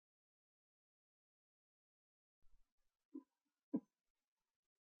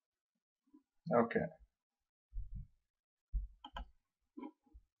Okay.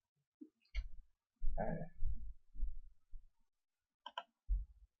 Alright.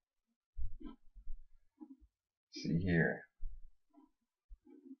 See here.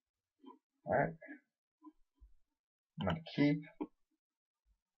 Alright. I'm gonna keep,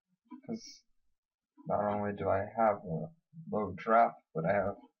 because not only do I have a low drop, but I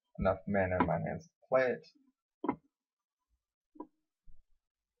have enough mana in my hands to play it.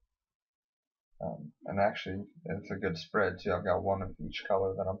 And actually, it's a good spread too. I've got one of each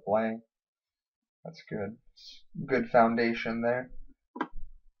color that I'm playing. That's good. Good foundation there.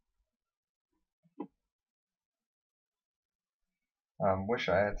 Wish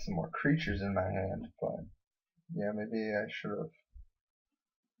I had some more creatures in my hand, but yeah, maybe I should have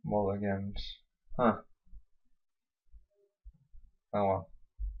mulliganed. Huh. Oh well.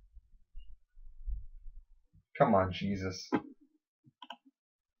 Come on, Jesus.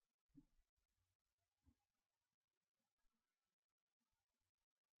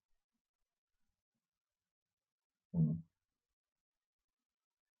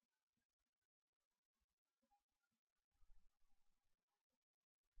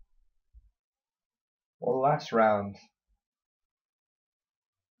 Well, last round,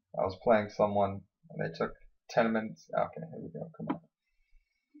 I was playing someone, and they took 10 minutes. Okay, here we go. Come on.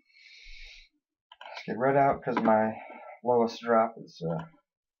 Let's get red out, because my lowest drop is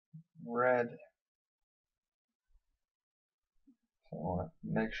red. So I want to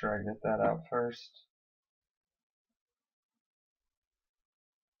make sure I get that out first.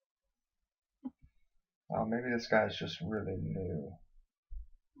 Oh, maybe this guy's just really new.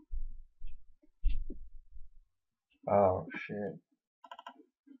 Oh, shit.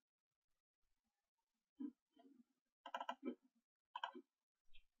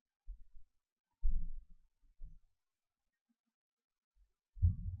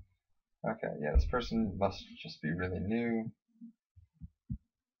 Okay, yeah, this person must just be really new.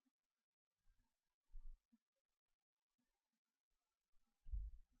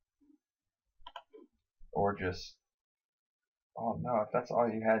 Or just, oh no, if that's all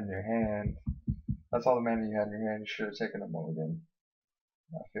you had in your hand, that's all the mana you had in your hand, you should have taken a mulligan,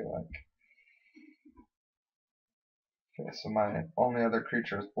 I feel like. Okay, so my only other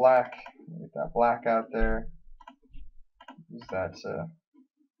creature is black. Get that black out there. Use that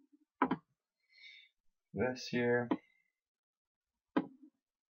this here.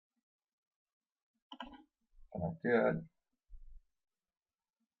 Not good.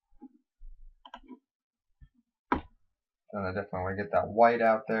 Then I definitely want to get that white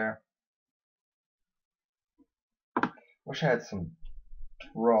out there. Wish I had some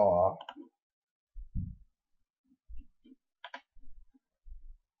draw.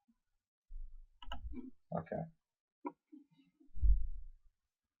 Okay.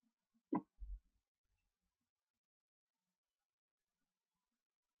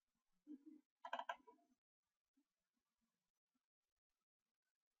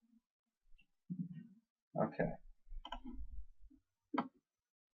 Okay.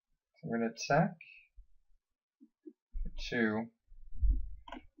 So we're going to attack for 2.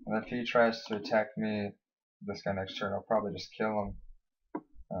 And if he tries to attack me, this guy next turn, I'll probably just kill him.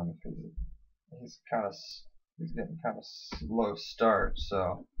 Because he's getting kind of slow start,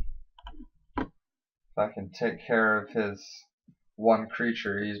 so if I can take care of his one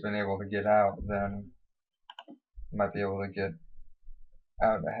creature he's been able to get out, then I might be able to get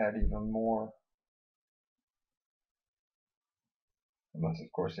out ahead even more. Unless,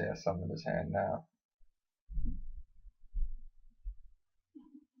 of course, he has some in his hand now.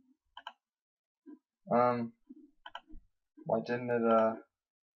 Why didn't it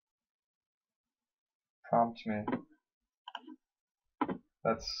prompt me?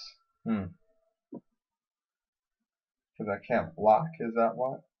 That's because I can't block. Is that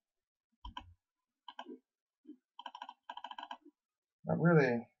what? I'm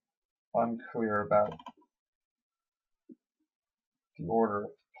really unclear about the order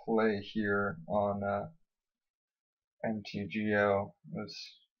of play here on MTGO.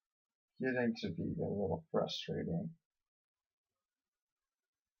 It's getting to be a little frustrating.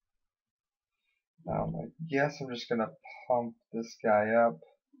 I guess I'm just gonna pump this guy up.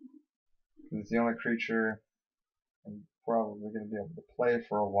 It's the only creature I'm probably gonna be able to play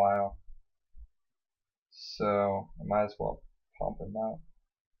for a while. So I might as well pump him up.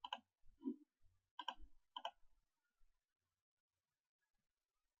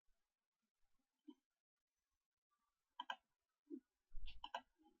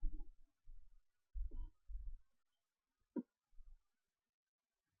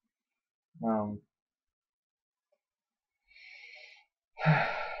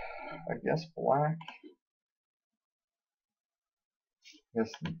 I guess black. I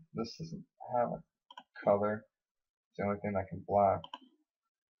guess this doesn't have a color. It's the only thing that can block.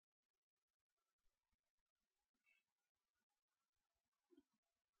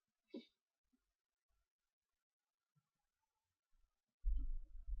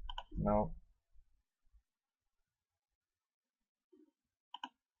 Nope.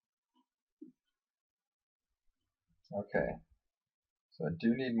 Okay. So I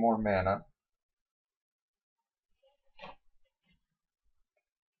do need more mana.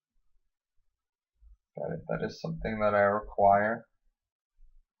 That is something that I require.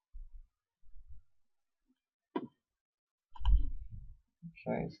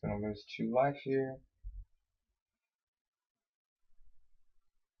 Okay, he's gonna lose 2 life here.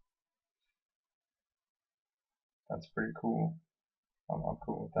 That's pretty cool. I'm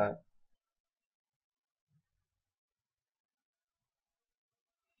cool with that.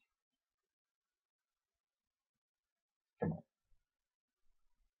 Come on.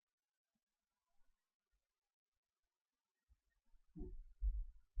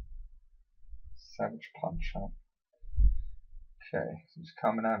 Savage Punch, huh? Okay, so he's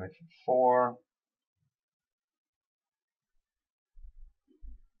coming at me for 4.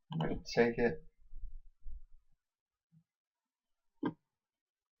 I'm gonna take it.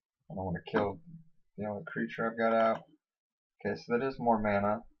 I don't want to kill the only creature I've got out. Okay, so that is more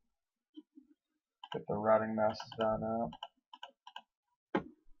mana. Get the Rotting Masses down now.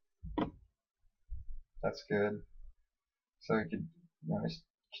 That's good. So he could, he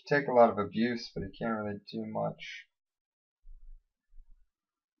could take a lot of abuse, but he can't really do much.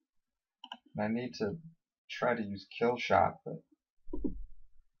 And I need to try to use Kill Shot, but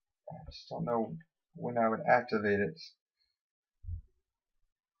I just don't know when I would activate it.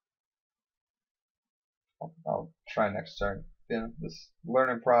 I'll try next turn. In this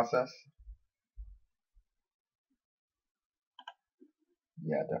learning process.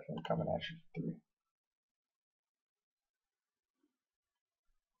 Yeah, definitely coming at you for 3.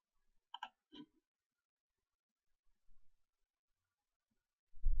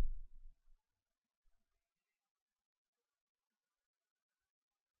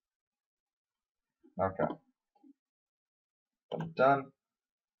 Okay. I'm done.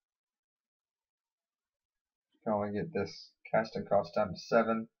 Can only get this casting cost down to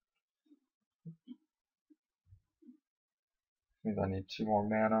 7. Means I need 2 more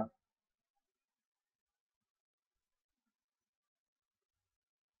mana.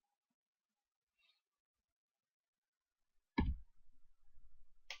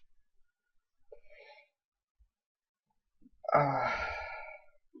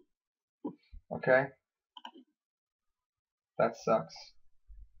 Okay. That sucks.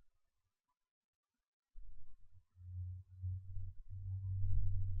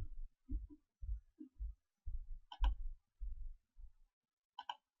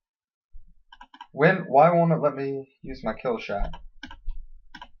 Why won't it let me use my Kill Shot?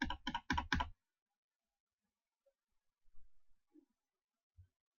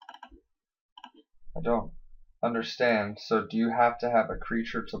 I don't understand. So do you have to have a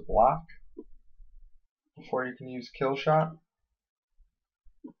creature to block before you can use Kill Shot?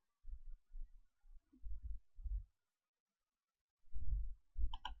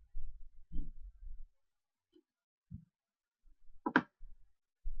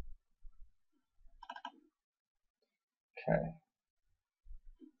 Okay.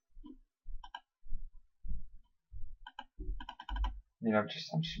 I'm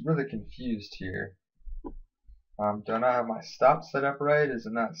just really confused here. Don't I have my stop set up right? Is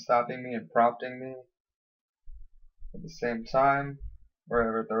it not stopping me and prompting me at the same time?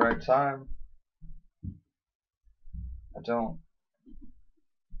 Or at the right time? I don't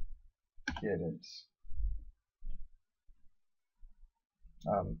get it.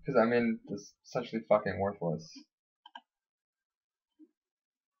 Because I mean, it's essentially fucking worthless.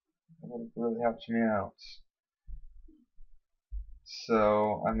 It would have really helped me out.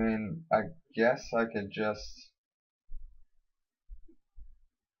 So, I mean, I guess I could just...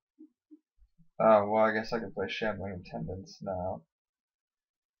 well, I guess I could play Shambling Attendants now.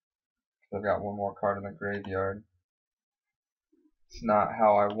 Because I've got 1 more card in the graveyard. It's not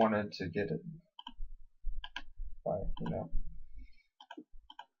how I wanted to get it. By,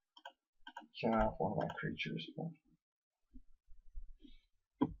 kill off 1 of my creatures. But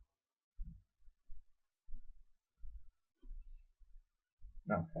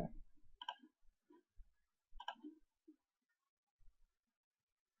okay.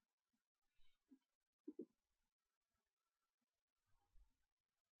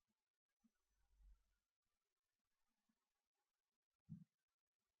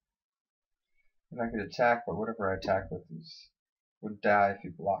 And I could attack, but whatever I attack with would die if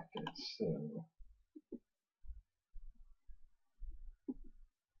you blocked it. So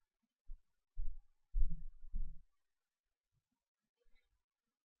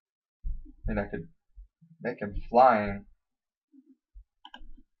and I could make him flying,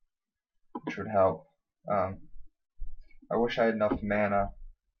 which would help. I wish I had enough mana.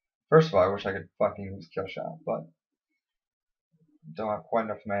 First of all, I wish I could fucking use kill shot, but don't have quite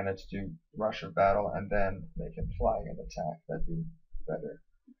enough mana to do rush of battle and then make him flying and attack. That'd be better.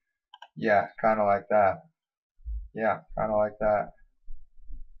 Yeah, kind of like that. Yeah, kind of like that.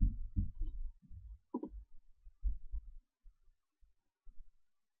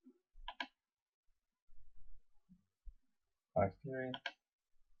 Five, 3,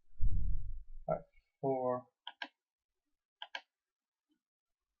 5, 4.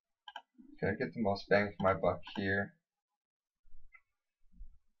 Okay, I get the most bang for my buck here.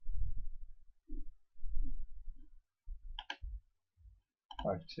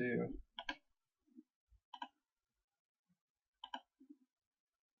 Five, 2.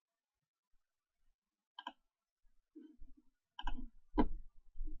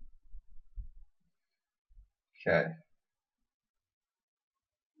 Okay.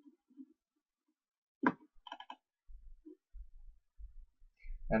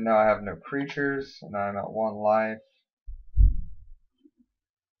 And now I have no creatures, and I'm at 1 life.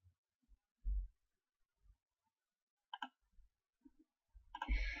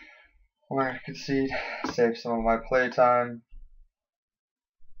 I'm going to concede, save some of my playtime.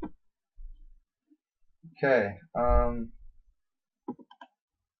 Okay,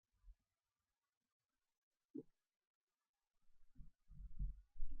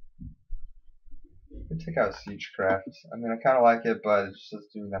 take out Siegecraft. I mean, I kind of like it, but it's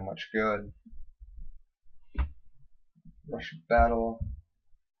just doing that much good. Rush of Battle.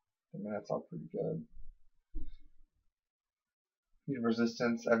 I mean, that's all pretty good. Need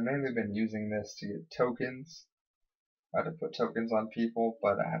Resistance. I've mainly been using this to get tokens. To put tokens on people,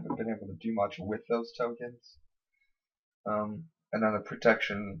 but I haven't been able to do much with those tokens. And then the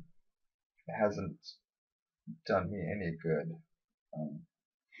Protection hasn't done me any good.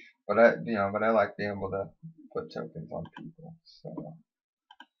 But I like being able to put tokens on people. So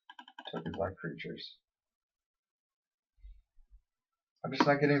tokens on creatures. I'm just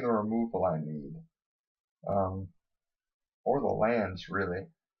not getting the removal I need. Or the lands, really. I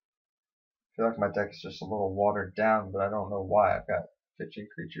feel like my deck is just a little watered down, but I don't know why. I've got 15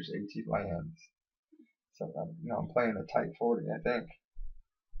 creatures, 18 lands. So I'm playing a tight 40, I think.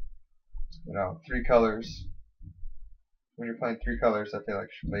 3 colors. When you're playing 3 colors, I feel like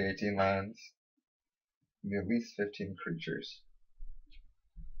you should play 18 lands. Maybe at least 15 creatures.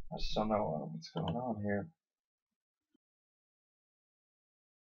 I just don't know what's going on here.